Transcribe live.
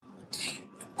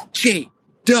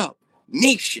J-Dub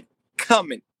Nation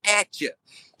coming at you.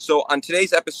 So on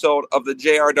today's episode of the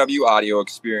Jrdubuuu Audio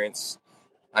Experience,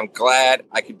 I'm glad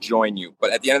I could join you.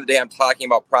 But at the end of the day, I'm talking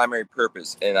about primary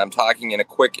purpose, and I'm talking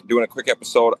doing a quick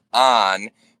episode on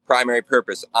primary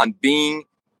purpose, on being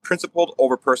principled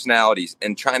over personalities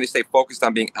and trying to stay focused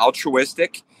on being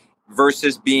altruistic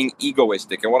versus being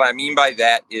egoistic. And what I mean by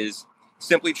that is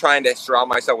simply trying to surround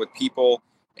myself with people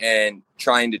and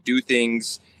trying to do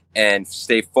things and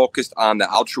stay focused on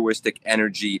the altruistic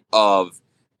energy of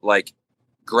like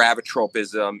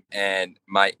gravitropism and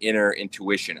my inner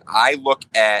intuition. I look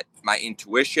at my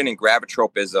intuition and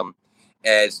gravitropism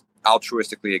as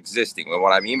altruistically existing. And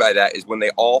what I mean by that is when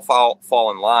they all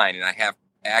fall in line and I have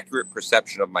accurate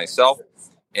perception of myself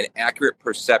and accurate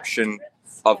perception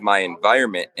of my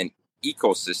environment and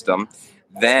ecosystem,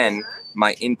 then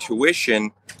my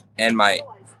intuition and my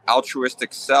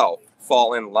altruistic self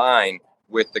fall in line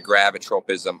with the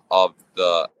gravitropism of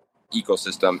the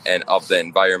ecosystem and of the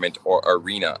environment or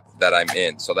arena that I'm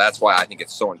in. So that's why I think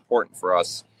it's so important for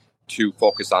us to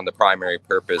focus on the primary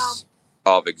purpose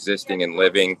of existing and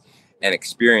living and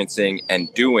experiencing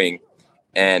and doing.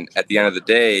 And at the end of the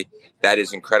day, that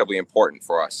is incredibly important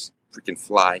for us. Freaking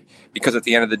fly. Because at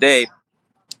the end of the day,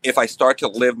 if I start to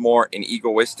live more in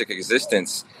egoistic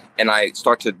existence and I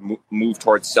start to move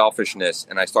towards selfishness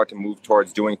and I start to move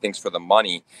towards doing things for the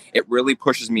money, it really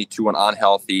pushes me to an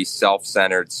unhealthy,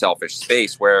 self-centered, selfish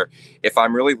space where if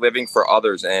I'm really living for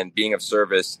others and being of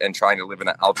service and trying to live in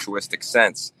an altruistic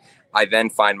sense, I then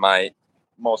find my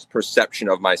most perception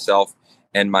of myself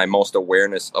and my most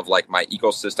awareness of like my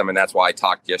ecosystem. And that's why I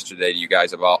talked yesterday to you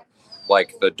guys about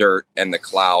like the dirt and the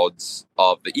clouds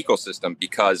of the ecosystem,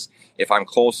 because if I'm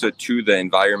closer to the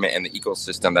environment and the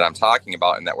ecosystem that I'm talking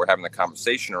about and that we're having the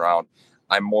conversation around,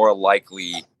 I'm more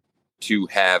likely to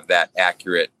have that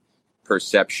accurate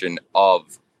perception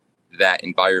of that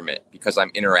environment because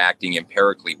I'm interacting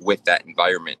empirically with that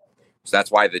environment. So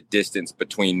that's why the distance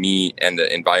between me and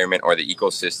the environment or the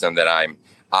ecosystem that I'm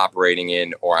operating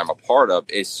in or I'm a part of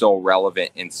is so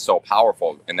relevant and so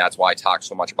powerful. And that's why I talk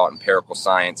so much about empirical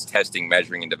science, testing,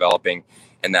 measuring, and developing.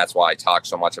 And that's why I talk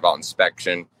so much about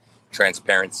inspection,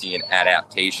 transparency, and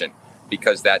adaptation,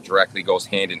 because that directly goes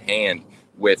hand in hand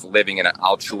with living in an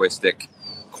altruistic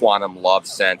quantum love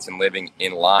sense and living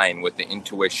in line with the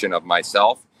intuition of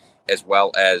myself, as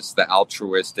well as the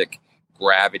altruistic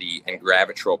gravity and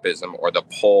gravitropism or the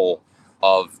pull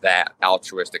of that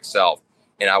altruistic self.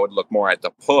 And I would look more at the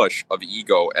push of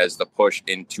ego as the push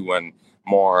into a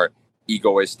more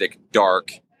egoistic,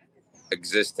 dark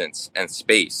existence and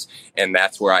space. And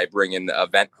that's where I bring in the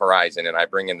event horizon and I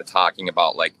bring in the talking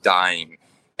about like dying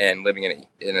and living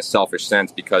in a selfish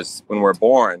sense, because when we're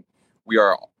born, we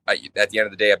are at the end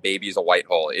of the day, a baby is a white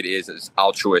hole. It is as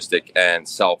altruistic and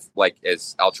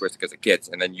as altruistic as it gets.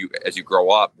 And then as you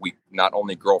grow up, we not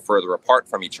only grow further apart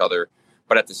from each other,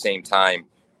 but at the same time,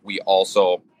 we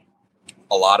also,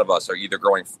 a lot of us are either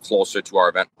growing closer to our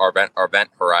event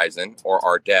horizon or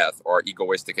our death or our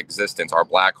egoistic existence, our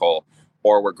black hole,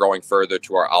 or we're growing further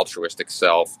to our altruistic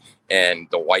self and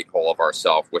the white hole of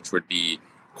ourself, which would be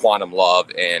quantum love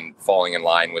and falling in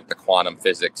line with the quantum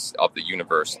physics of the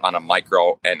universe on a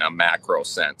micro and a macro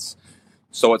sense.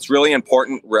 So it's really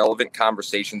important, relevant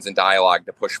conversations and dialogue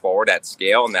to push forward at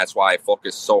scale. And that's why I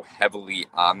focus so heavily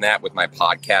on that with my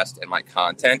podcast and my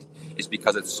content, is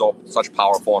because it's such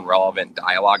powerful and relevant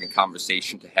dialogue and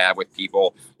conversation to have with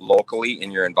people locally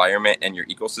in your environment and your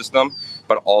ecosystem,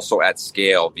 but also at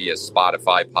scale via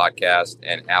Spotify podcast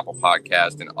and Apple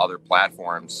podcast and other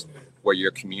platforms where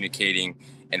you're communicating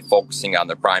and focusing on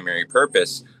the primary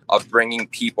purpose of bringing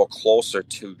people closer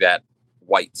to that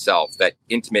white self, that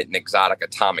intimate and exotic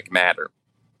atomic matter.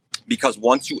 Because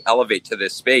once you elevate to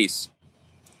this space,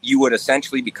 you would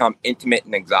essentially become intimate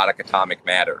and exotic atomic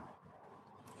matter.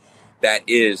 That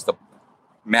is the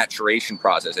maturation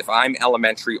process. If I'm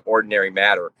elementary ordinary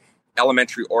matter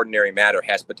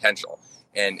has potential,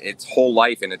 and its whole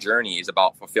life in a journey is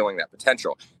about fulfilling that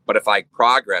potential. But if I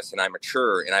progress and I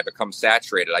mature and I become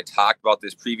saturated, I talked about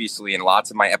this previously in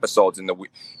lots of my episodes in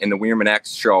the Weirman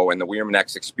X show and the Weirman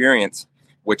X Experience,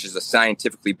 which is a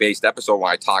scientifically based episode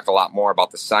where I talk a lot more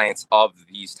about the science of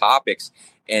these topics.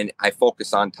 And I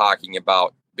focus on talking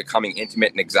about becoming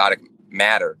intimate and exotic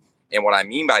matter. And what I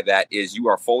mean by that is you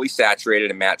are fully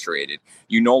saturated and maturated.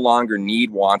 You no longer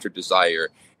need, want, or desire.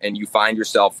 And you find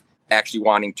yourself actually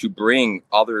wanting to bring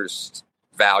others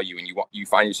value. And you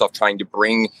find yourself trying to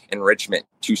bring enrichment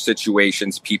to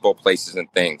situations, people, places, and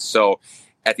things. So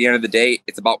At the end of the day,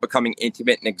 it's about becoming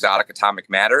intimate in exotic atomic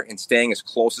matter and staying as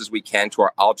close as we can to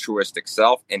our altruistic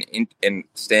self and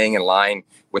staying in line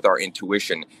with our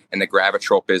intuition and the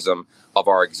gravitropism of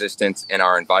our existence and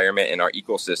our environment and our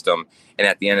ecosystem. And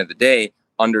at the end of the day,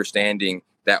 understanding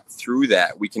that through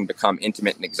that, we can become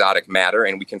intimate in exotic matter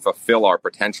and we can fulfill our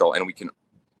potential and we can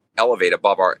elevate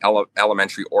above our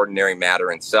elementary ordinary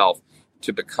matter and self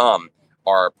to become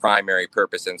our primary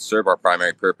purpose and serve our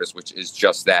primary purpose, which is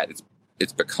just that.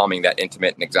 It's becoming that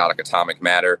intimate and exotic atomic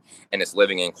matter, and it's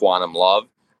living in quantum love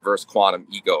versus quantum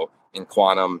ego and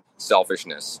quantum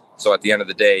selfishness. So at the end of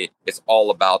the day, it's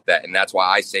all about that. And that's why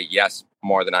I say yes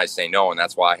more than I say no. And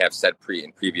that's why I have said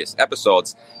in previous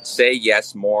episodes, say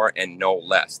yes more and no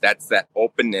less. That's that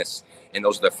openness. And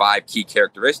those are the 5 key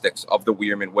characteristics of the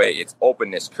Weirman way. It's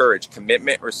openness, courage,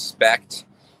 commitment, respect,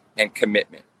 and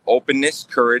commitment. Openness,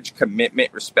 courage,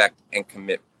 commitment, respect, and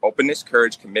commitment. Openness,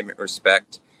 courage, commitment,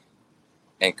 respect,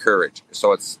 and courage.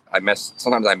 So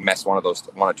sometimes I mess one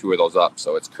or two of those up.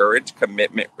 So it's courage,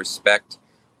 commitment, respect,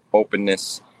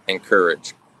 openness, and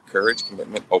courage. Courage,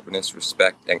 commitment, openness,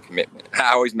 respect, and commitment.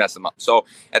 I always mess them up. So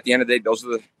at the end of the day, those are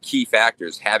the key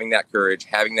factors: having that courage,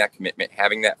 having that commitment,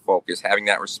 having that focus, having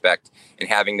that respect, and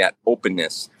having that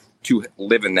openness to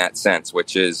live in that sense,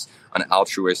 which is an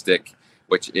altruistic,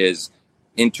 which is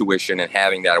intuition, and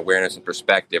having that awareness and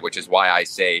perspective, which is why I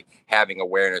say having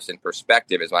awareness and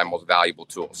perspective is my most valuable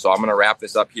tool. So I'm going to wrap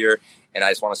this up here, and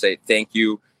I just want to say thank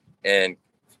you, and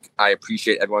I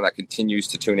appreciate everyone that continues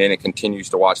to tune in and continues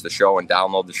to watch the show and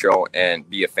download the show and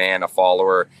be a fan, a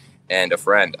follower, and a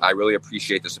friend. I really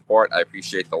appreciate the support. I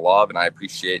appreciate the love, and I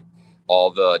appreciate all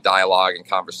the dialogue and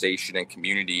conversation and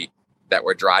community that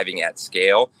we're driving at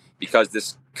scale, because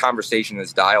this conversation,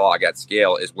 this dialogue at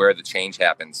scale is where the change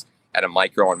happens at a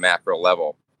micro and macro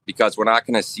level, because we're not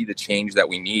going to see the change that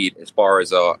we need as far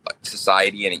as a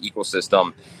society and an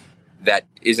ecosystem that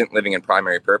isn't living in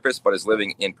primary purpose, but is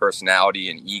living in personality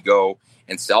and ego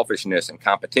and selfishness and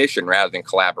competition rather than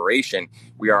collaboration.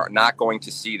 We are not going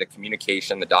to see the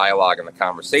communication, the dialogue, and the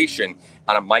conversation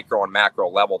on a micro and macro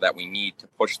level that we need to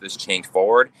push this change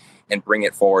forward and bring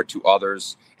it forward to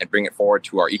others and bring it forward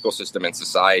to our ecosystem and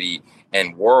society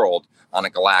and world on a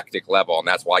galactic level. And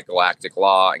that's why galactic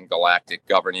law and galactic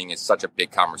governing is such a big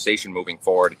conversation moving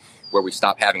forward, where we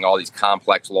stop having all these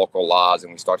complex local laws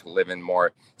and we start to live in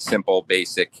more simple,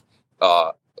 basic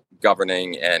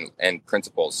governing and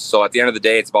principles. So at the end of the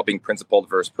day, it's about being principled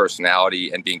versus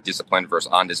personality and being disciplined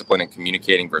versus undisciplined and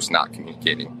communicating versus not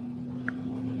communicating.